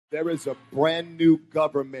There is a brand new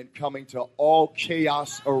government coming to all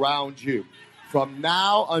chaos around you. From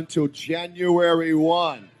now until January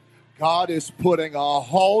 1, God is putting a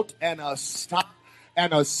halt and a stop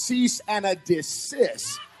and a cease and a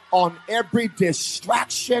desist on every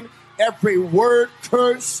distraction, every word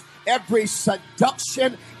curse, every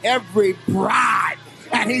seduction, every bribe.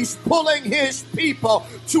 And he's pulling his people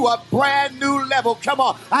to a brand new level. Come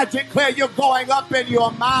on, I declare you're going up in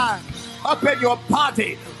your mind, up in your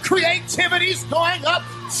body. Creativity's going up,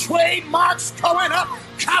 trademarks going up,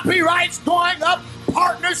 copyrights going up,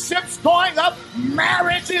 partnerships going up,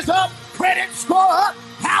 marriage is up, credit score up,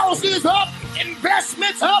 houses up,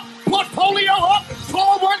 investments up, portfolio up,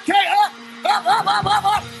 401k up.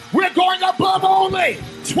 We're going above only.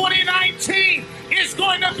 2019 is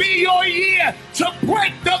going to be your year to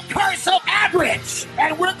break the curse of average.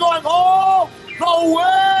 And we're going all the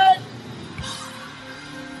way